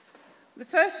The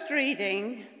first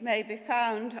reading may be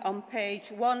found on page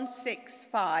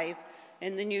 165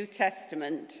 in the New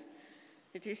Testament.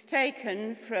 It is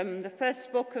taken from the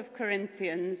first book of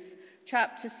Corinthians,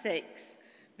 chapter 6,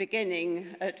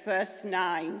 beginning at verse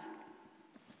 9.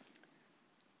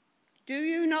 Do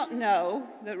you not know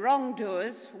that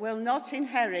wrongdoers will not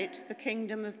inherit the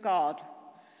kingdom of God?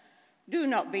 Do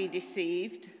not be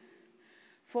deceived.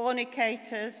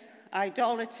 Fornicators,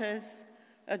 idolaters,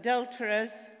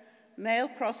 adulterers, male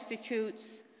prostitutes,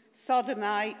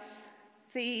 sodomites,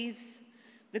 thieves,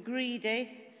 the greedy,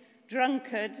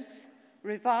 drunkards,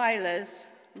 revilers,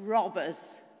 robbers.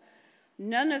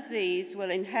 None of these will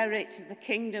inherit the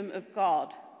kingdom of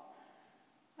God.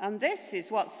 And this is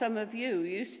what some of you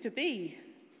used to be.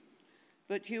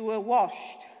 But you were washed,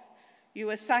 you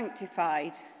were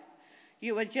sanctified,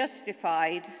 you were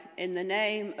justified in the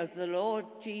name of the Lord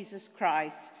Jesus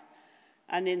Christ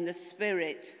and in the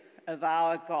Spirit of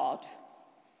our God.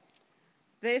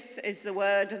 This is the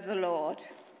word of the Lord.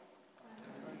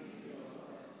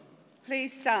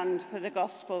 Please stand for the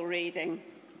gospel reading.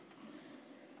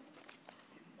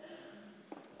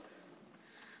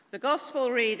 The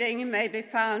gospel reading may be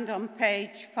found on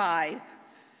page 5,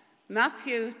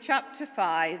 Matthew chapter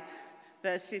 5,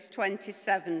 verses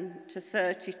 27 to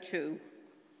 32.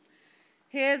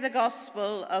 Hear the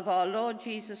gospel of our Lord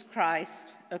Jesus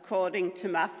Christ according to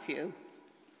Matthew.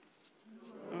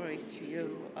 Glory to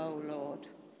you, O Lord.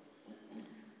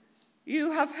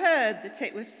 You have heard that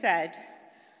it was said,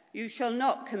 you shall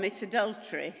not commit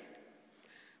adultery.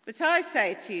 But I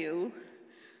say to you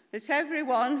that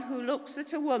everyone who looks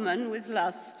at a woman with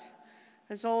lust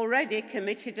has already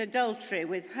committed adultery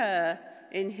with her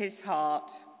in his heart.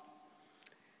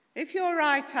 If your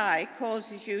right eye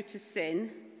causes you to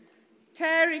sin,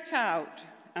 tear it out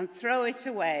and throw it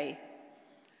away.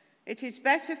 It is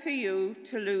better for you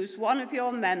to lose one of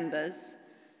your members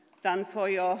than for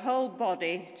your whole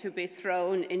body to be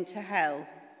thrown into hell.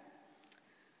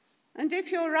 And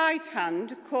if your right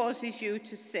hand causes you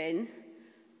to sin,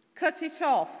 cut it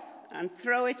off and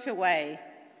throw it away.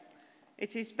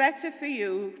 It is better for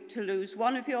you to lose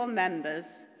one of your members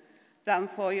than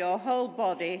for your whole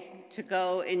body to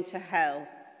go into hell.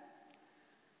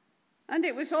 And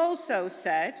it was also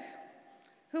said,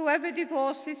 whoever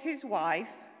divorces his wife,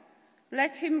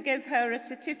 let him give her a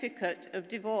certificate of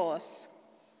divorce.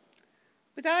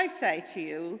 But I say to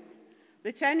you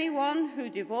that anyone who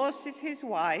divorces his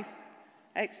wife,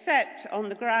 except on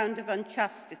the ground of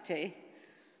unchastity,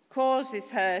 causes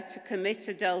her to commit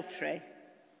adultery.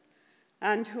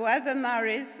 And whoever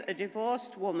marries a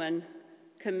divorced woman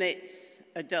commits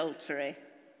adultery.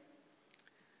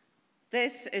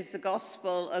 This is the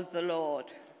gospel of the Lord.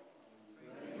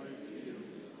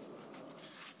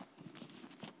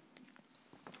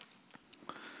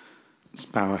 Let's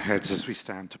bow our heads as we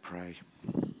stand to pray.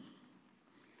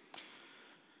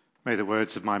 May the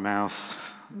words of my mouth,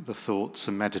 the thoughts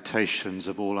and meditations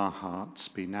of all our hearts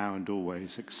be now and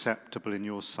always acceptable in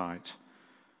your sight,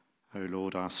 O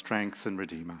Lord, our strength and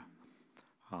Redeemer.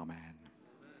 Amen.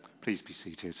 Please be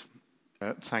seated.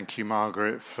 Thank you,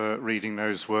 Margaret, for reading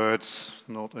those words.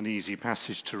 Not an easy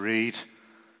passage to read.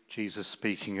 Jesus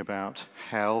speaking about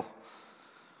hell,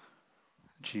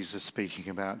 Jesus speaking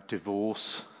about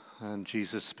divorce, and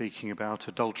Jesus speaking about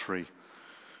adultery.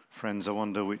 Friends, I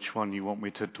wonder which one you want me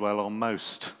to dwell on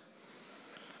most.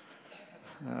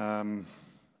 Some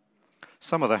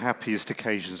of the happiest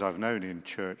occasions I've known in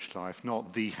church life,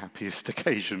 not the happiest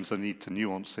occasions, I need to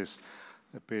nuance this,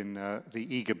 have been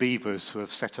the eager beavers who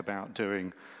have set about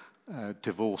doing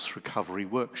divorce recovery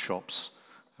workshops.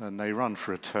 And they run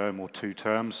for a term or 2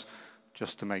 terms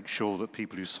just to make sure that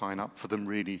people who sign up for them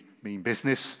really mean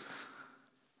business.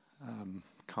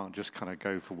 Can't just kind of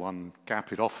go for one,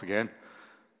 gap it off again.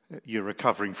 You're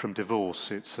recovering from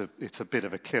divorce. It's a bit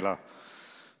of a killer.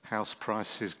 House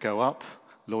prices go up,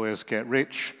 lawyers get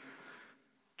rich,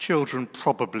 children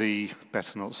probably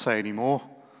better not say anymore.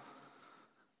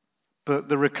 But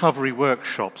the recovery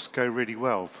workshops go really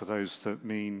well for those that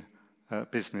mean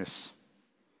business.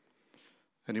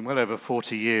 And in well over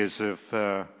 40 years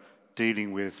of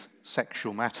dealing with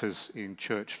sexual matters in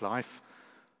church life,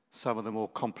 some of the more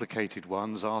complicated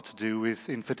ones are to do with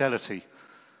infidelity.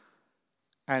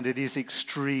 And it is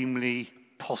extremely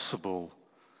possible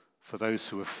for those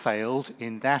who have failed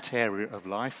in that area of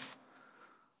life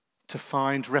to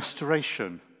find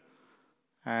restoration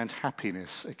and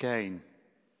happiness again.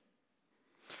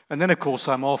 And then, of course,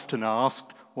 I'm often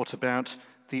asked, what about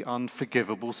the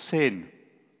unforgivable sin?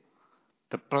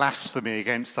 The blasphemy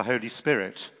against the Holy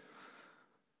Spirit?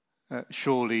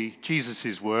 Surely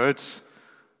Jesus' words,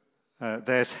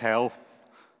 there's hell,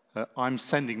 I'm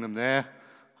sending them there,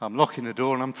 I'm locking the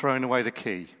door and I'm throwing away the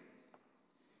key.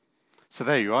 So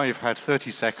there you are, you've had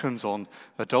 30 seconds on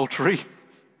adultery,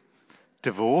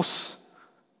 divorce,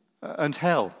 and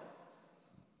hell.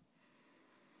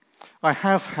 I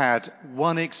have had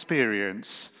one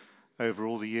experience over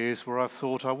all the years where I've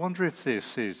thought, I wonder if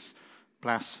this is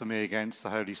blasphemy against the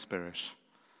Holy Spirit.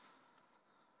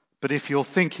 But if you're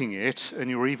thinking it and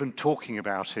you're even talking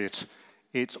about it,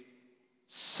 it's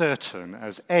certain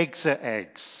as eggs are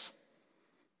eggs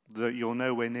that you're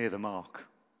nowhere near the mark.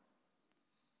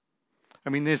 I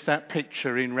mean, there's that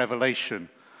picture in Revelation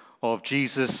of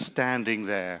Jesus standing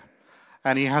there,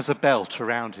 and he has a belt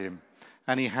around him,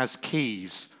 and he has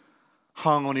keys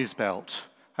hung on his belt,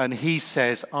 and he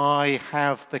says, I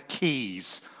have the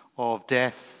keys of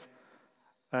death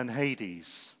and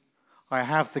Hades. I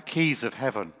have the keys of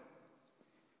heaven.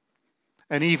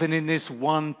 And even in this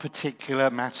one particular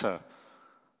matter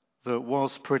that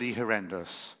was pretty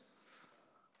horrendous,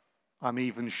 I'm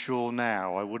even sure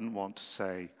now I wouldn't want to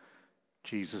say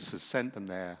Jesus has sent them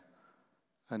there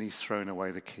and he's thrown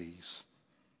away the keys.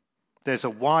 There's a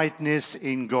wideness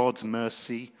in God's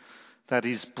mercy that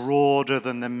is broader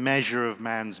than the measure of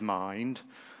man's mind,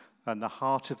 and the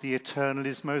heart of the eternal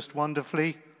is most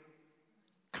wonderfully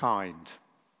kind.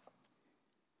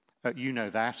 You know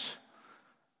that.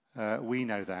 We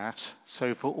know that.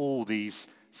 So for all these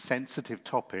sensitive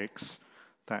topics,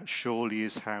 that surely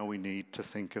is how we need to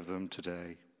think of them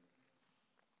today.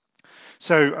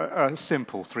 So a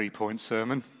simple 3-point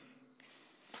sermon.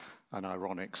 An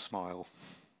ironic smile.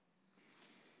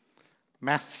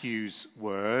 Matthew's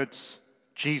words,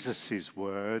 Jesus'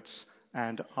 words,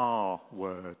 and our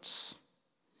words.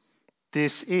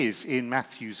 This is in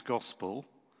Matthew's Gospel.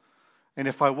 And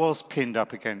if I was pinned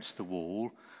up against the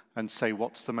wall and say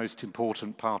what's the most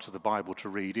important part of the Bible to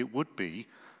read, it would be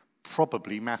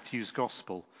probably Matthew's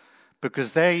Gospel.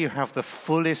 Because there you have the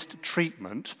fullest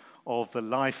treatment of the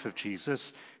life of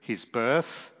Jesus, his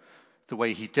birth, the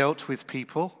way he dealt with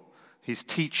people, his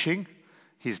teaching,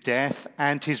 his death,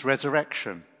 and his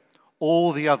resurrection.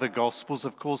 All the other Gospels,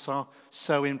 of course, are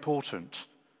so important.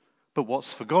 But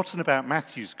what's forgotten about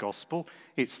Matthew's Gospel,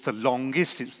 it's the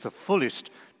longest, it's the fullest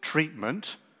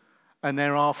treatment, and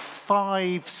there are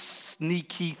 5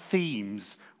 sneaky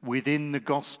themes within the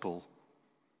Gospel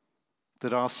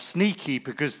that are sneaky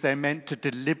because they're meant to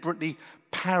deliberately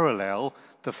parallel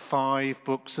the 5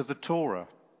 books of the Torah.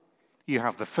 You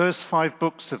have the first 5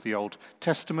 books of the Old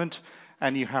Testament,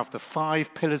 and you have the 5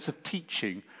 pillars of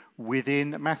teaching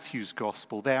within Matthew's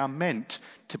Gospel. They are meant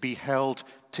to be held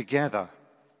together.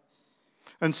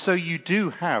 And so you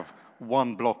do have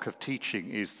one block of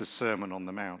teaching is the Sermon on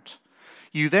the Mount.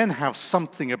 You then have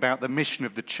something about the mission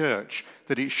of the church,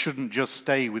 that it shouldn't just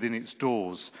stay within its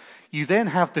doors. You then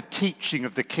have the teaching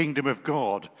of the kingdom of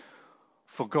God,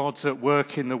 for God's at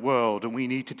work in the world and we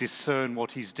need to discern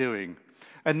what he's doing.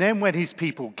 And then when his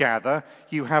people gather,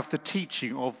 you have the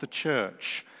teaching of the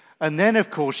church. And then, of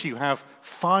course, you have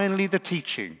finally the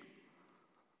teaching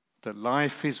that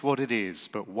life is what it is,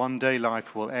 but one day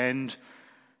life will end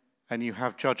and you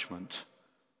have judgment.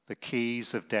 The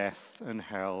keys of death and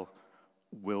hell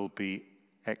will be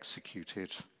executed.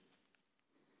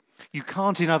 You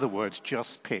can't, in other words,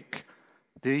 just pick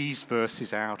these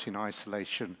verses out in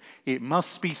isolation. It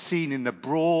must be seen in the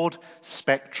broad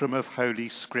spectrum of Holy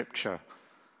Scripture.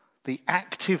 The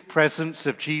active presence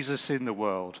of Jesus in the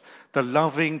world, the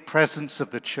loving presence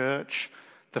of the church,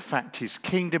 the fact his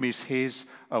kingdom is his,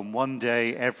 and one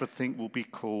day everything will be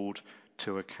called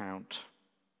to account.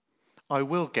 I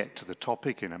will get to the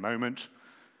topic in a moment,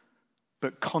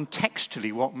 but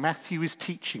contextually what Matthew is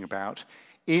teaching about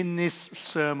in this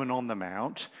Sermon on the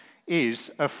Mount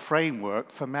is a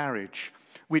framework for marriage,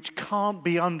 which can't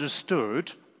be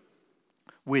understood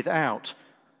without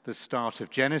the start of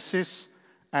Genesis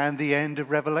and the end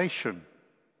of Revelation.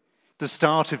 The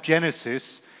start of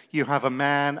Genesis, you have a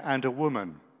man and a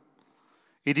woman.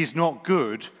 It is not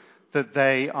good that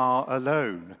they are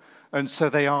alone, and so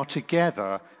they are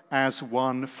together as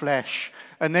one flesh.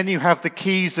 And then you have the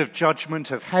keys of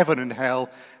judgment of heaven and hell,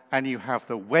 and you have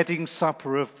the wedding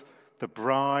supper of the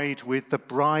bride with the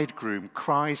bridegroom,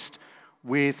 Christ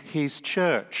with his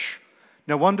church.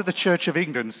 No wonder the Church of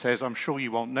England says, I'm sure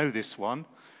you won't know this one,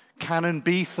 Canon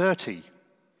B30.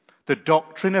 The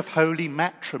doctrine of holy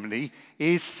matrimony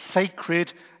is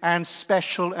sacred and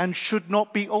special and should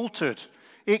not be altered.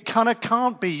 It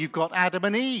can't be. You've got Adam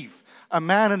and Eve, a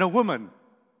man and a woman.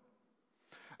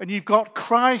 And you've got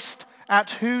Christ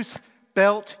at whose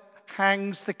belt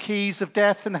hangs the keys of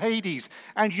death and Hades.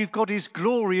 And you've got his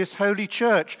glorious holy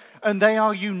church. And they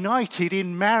are united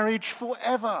in marriage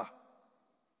forever.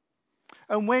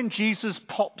 And when Jesus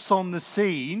pops on the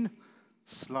scene,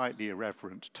 slightly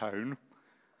irreverent tone,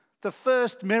 the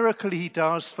first miracle he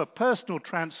does for personal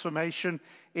transformation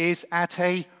is at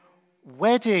a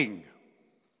wedding.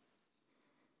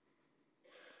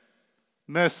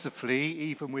 Mercifully,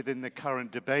 even within the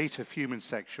current debate of human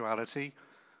sexuality,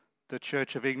 the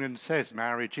Church of England says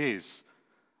marriage is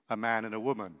a man and a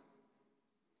woman.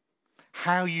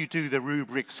 How you do the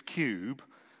Rubik's Cube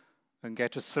and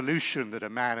get a solution that a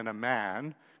man and a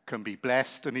man can be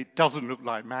blessed and it doesn't look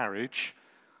like marriage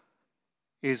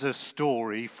is a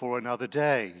story for another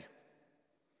day.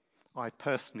 I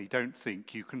personally don't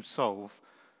think you can solve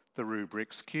the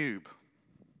Rubik's Cube.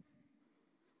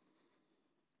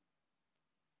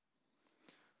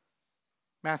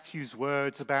 Matthew's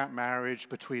words about marriage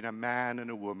between a man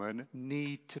and a woman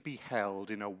need to be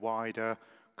held in a wider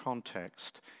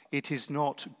context. It is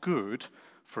not good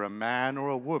for a man or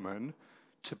a woman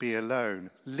to be alone.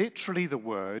 Literally, the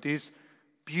word is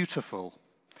beautiful.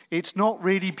 It's not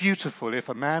really beautiful if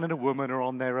a man and a woman are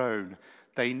on their own.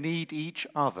 They need each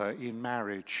other in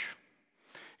marriage.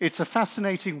 It's a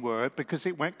fascinating word because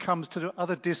it comes to the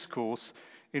other discourse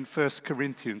in 1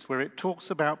 Corinthians where it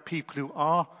talks about people who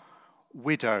are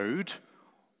widowed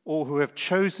or who have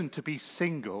chosen to be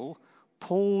single.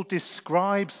 Paul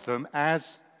describes them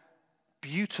as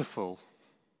beautiful.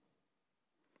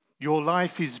 Your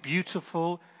life is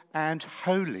beautiful and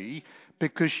holy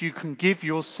because you can give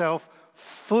yourself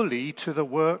fully to the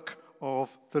work of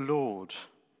the Lord.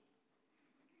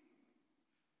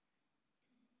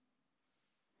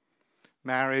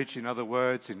 Marriage, in other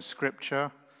words, in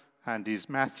Scripture and is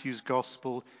Matthew's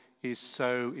Gospel, is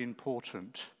so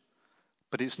important.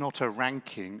 But it's not a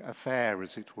ranking affair,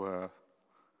 as it were.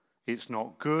 It's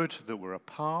not good that we're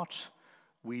apart.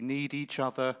 We need each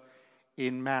other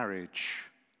in marriage.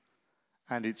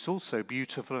 And it's also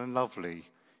beautiful and lovely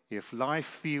if life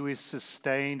for you is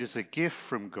sustained as a gift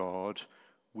from God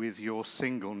with your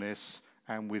singleness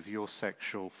and with your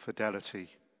sexual fidelity.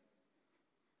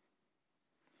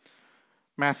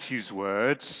 Matthew's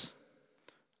words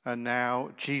are now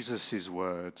Jesus'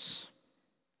 words.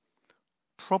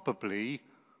 Probably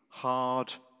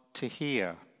hard to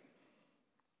hear.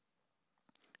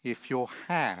 If your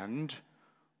hand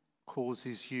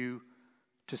causes you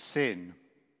to sin,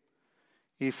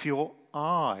 if your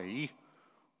eye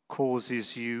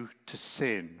causes you to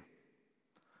sin,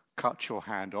 cut your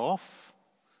hand off.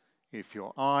 If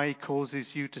your eye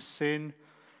causes you to sin,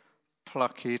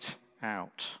 pluck it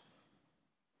out.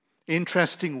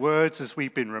 Interesting words, as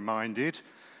we've been reminded,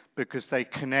 because they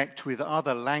connect with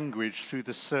other language through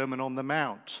the Sermon on the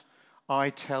Mount. I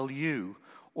tell you,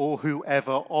 or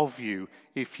whoever of you,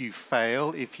 if you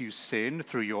fail, if you sin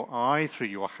through your eye, through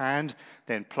your hand,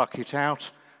 then pluck it out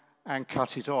and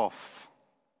cut it off.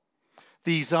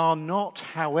 These are not,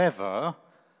 however,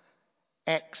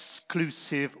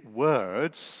 exclusive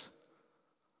words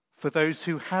for those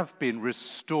who have been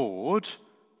restored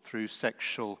through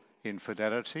sexual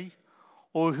infidelity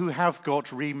or who have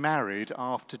got remarried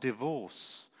after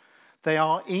divorce. They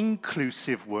are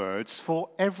inclusive words for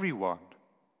everyone.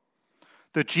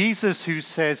 The Jesus who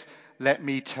says, "Let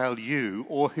me tell you,"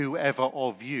 or whoever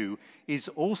of you, is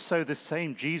also the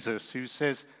same Jesus who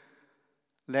says,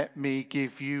 "Let me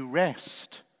give you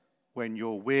rest when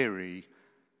you're weary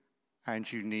and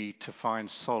you need to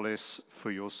find solace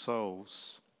for your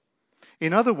souls."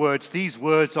 In other words, these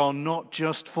words are not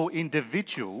just for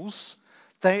individuals,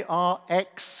 they are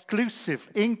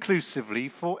inclusively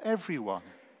for everyone.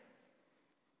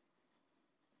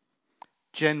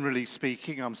 Generally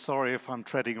speaking, I'm sorry if I'm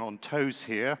treading on toes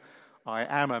here, I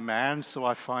am a man, so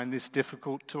I find this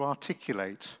difficult to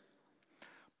articulate.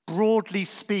 Broadly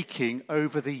speaking,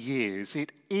 over the years,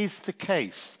 it is the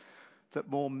case that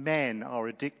more men are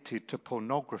addicted to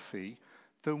pornography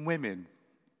than women.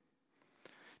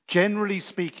 Generally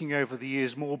speaking, over the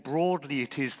years, more broadly,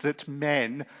 it is that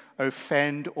men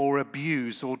offend or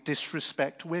abuse or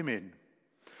disrespect women.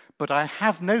 But I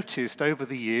have noticed over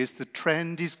the years the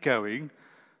trend is going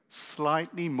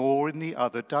slightly more in the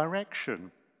other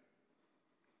direction.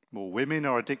 More women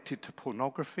are addicted to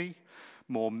pornography.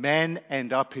 More men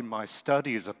end up in my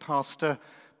study as a pastor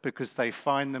because they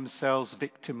find themselves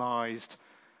victimized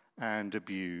and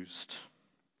abused.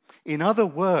 In other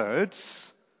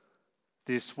words,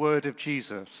 this word of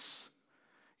Jesus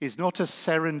is not a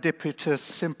serendipitous,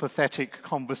 sympathetic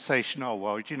conversation. Oh,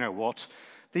 well, you know what?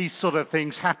 These sort of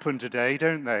things happen today,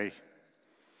 don't they?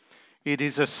 It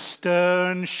is a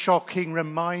stern, shocking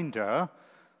reminder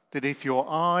that if your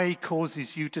eye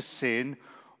causes you to sin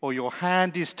or your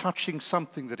hand is touching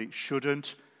something that it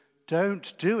shouldn't,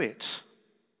 don't do it.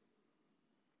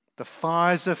 the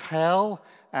fires of hell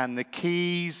and the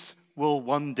keys will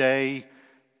one day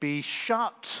be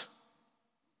shut.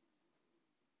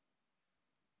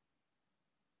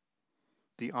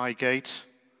 The eye gate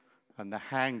and the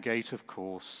hand gate, of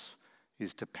course,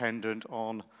 is dependent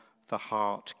on the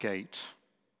heart gate.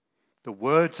 The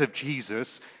words of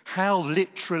Jesus, how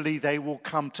literally they will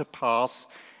come to pass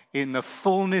in the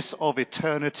fullness of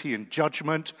eternity and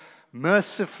judgment.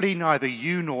 Mercifully, neither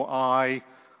you nor I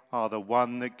are the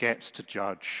one that gets to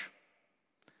judge.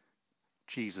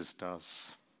 Jesus does.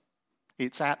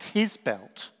 It's at his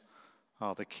belt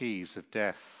are the keys of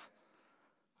death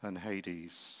and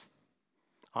Hades.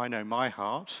 I know my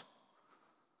heart,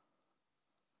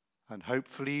 and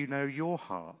hopefully you know your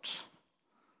heart.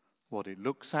 What it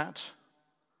looks at,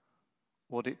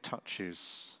 what it touches,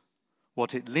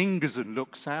 what it lingers and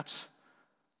looks at,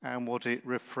 and what it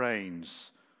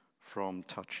refrains from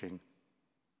touching.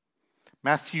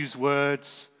 Matthew's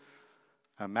words,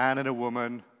 a man and a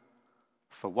woman,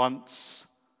 for once,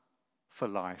 for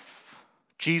life.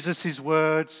 Jesus'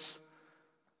 words,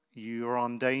 you're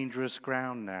on dangerous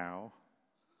ground now,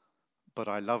 but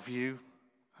I love you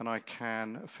and I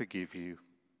can forgive you.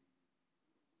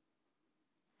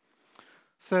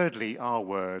 Thirdly, our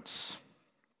words.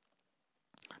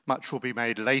 Much will be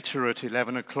made later at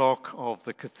 11 o'clock of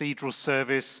the cathedral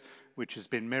service, which has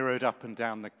been mirrored up and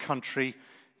down the country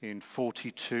in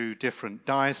 42 different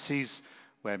dioceses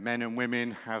where men and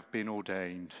women have been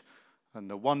ordained. And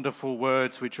the wonderful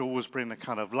words which always bring a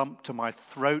kind of lump to my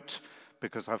throat,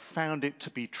 because I've found it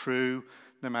to be true,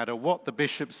 no matter what the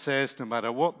bishop says, no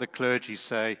matter what the clergy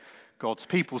say, God's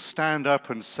people stand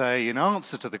up and say, in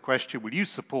answer to the question, will you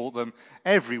support them?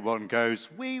 Everyone goes,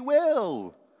 we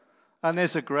will. And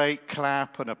there's a great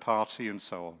clap and a party and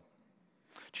so on.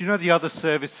 Do you know the other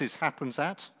services happens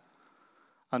at?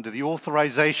 Under the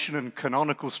authorization and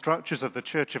canonical structures of the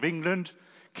Church of England,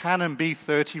 Canon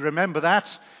B30, remember that?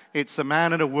 It's a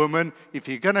man and a woman. If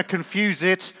you're going to confuse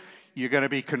it, you're going to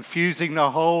be confusing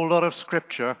the whole lot of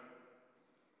Scripture.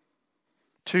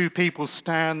 Two people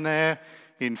stand there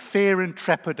in fear and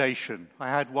trepidation. I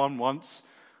had one once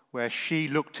where she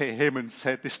looked at him and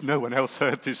said, no one else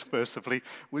heard this mercifully,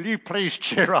 will you please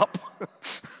cheer up?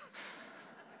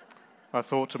 I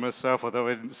thought to myself, although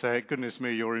I didn't say it, goodness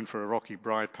me, you're in for a rocky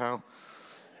bride, pal.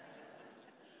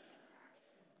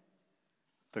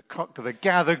 The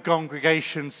gathered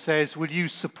congregation says, will you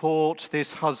support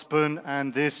this husband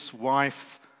and this wife?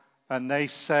 And they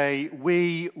say,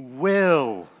 we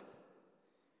will.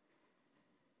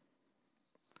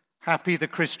 Happy the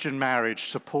Christian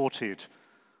marriage supported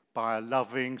by a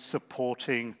loving,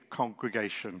 supporting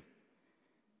congregation.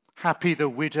 Happy the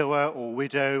widower or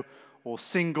widow or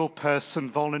single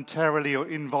person, voluntarily or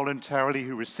involuntarily,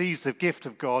 who receives the gift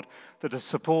of God, that are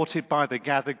supported by the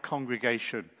gathered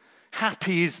congregation.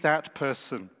 Happy is that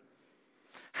person.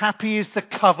 Happy is the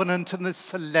covenant and the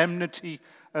solemnity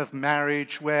of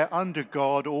marriage, where under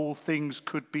God all things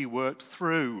could be worked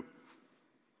through.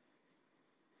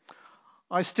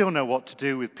 I still know what to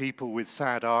do with people with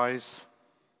sad eyes,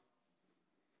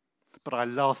 but I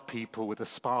love people with a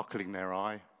sparkle in their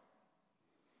eye.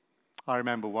 I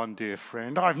remember one dear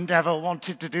friend, I've never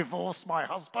wanted to divorce my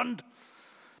husband,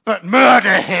 but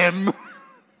murder him.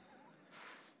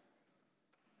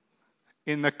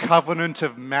 In the covenant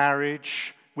of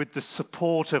marriage, with the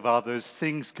support of others,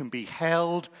 things can be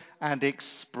held and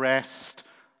expressed,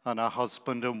 and a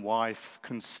husband and wife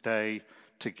can stay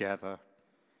together.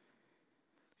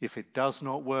 If it does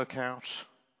not work out,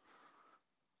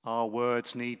 our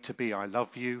words need to be, I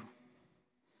love you.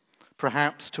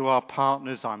 Perhaps to our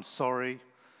partners, I'm sorry,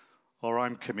 or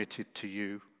I'm committed to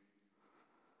you.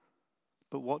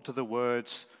 But what do the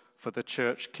words for the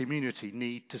church community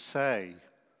need to say?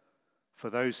 For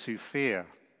those who fear,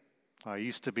 I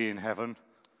used to be in heaven,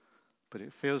 but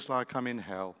it feels like I'm in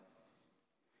hell.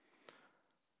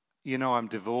 You know, I'm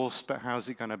divorced, but how's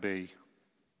it going to be?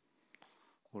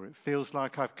 Or it feels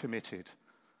like I've committed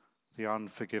the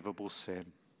unforgivable sin.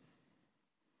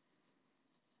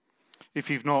 If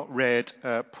you've not read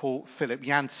Paul Philip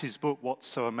Yancey's book, What's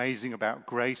So Amazing About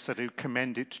Grace, I do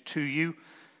commend it to you.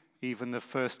 Even the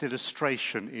first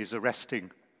illustration is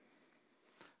arresting.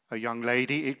 A young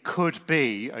lady, it could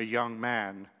be a young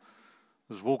man,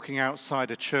 was walking outside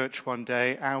a church one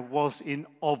day and was in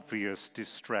obvious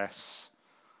distress.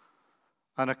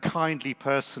 And a kindly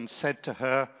person said to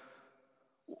her,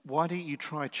 why don't you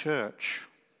try church?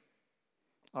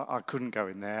 I couldn't go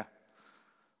in there.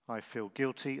 I feel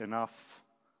guilty enough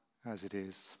as it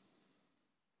is.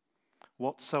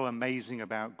 What's so amazing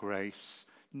about grace?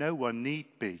 No one need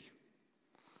be.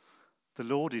 The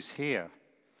Lord is here.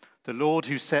 The Lord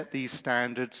who set these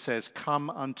standards says, "Come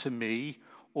unto me,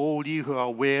 all you who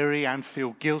are weary and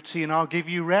feel guilty, and I'll give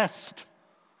you rest."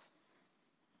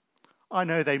 I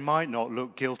know they might not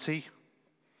look guilty.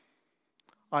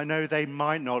 I know they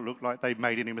might not look like they've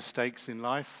made any mistakes in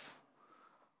life.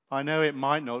 I know it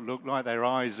might not look like their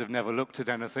eyes have never looked at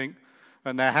anything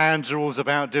and their hands are always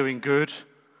about doing good.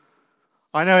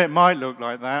 I know it might look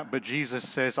like that, but Jesus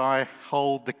says, "I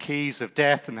hold the keys of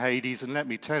death and Hades, and let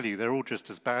me tell you, they're all just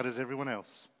as bad as everyone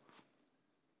else."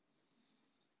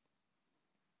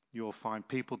 You'll find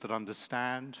people that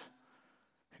understand,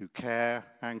 who care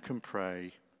and can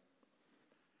pray,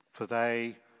 for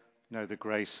they know the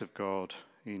grace of God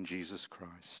in Jesus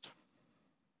Christ.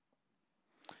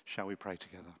 Shall we pray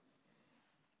together?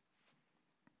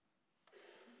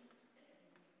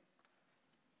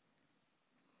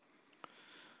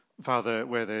 Father,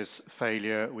 where there's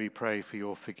failure, we pray for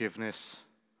your forgiveness.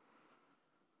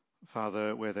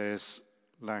 Father, where there's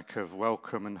lack of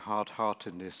welcome and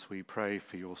hard-heartedness, we pray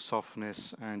for your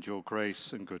softness and your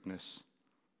grace and goodness.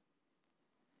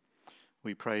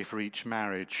 We pray for each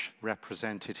marriage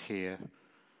represented here.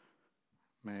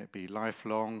 May it be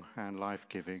lifelong and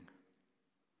life-giving.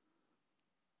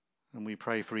 And we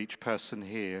pray for each person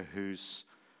here who's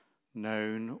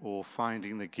known or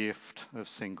finding the gift of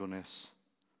singleness.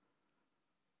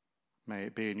 May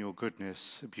it be in your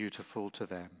goodness beautiful to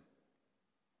them.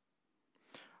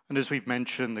 And as we've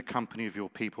mentioned, the company of your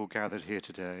people gathered here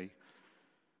today,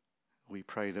 we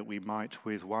pray that we might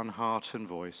with one heart and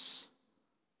voice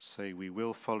say we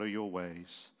will follow your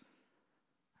ways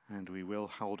and we will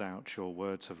hold out your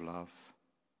words of love.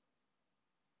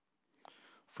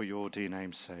 For your dear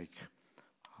name's sake,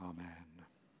 amen.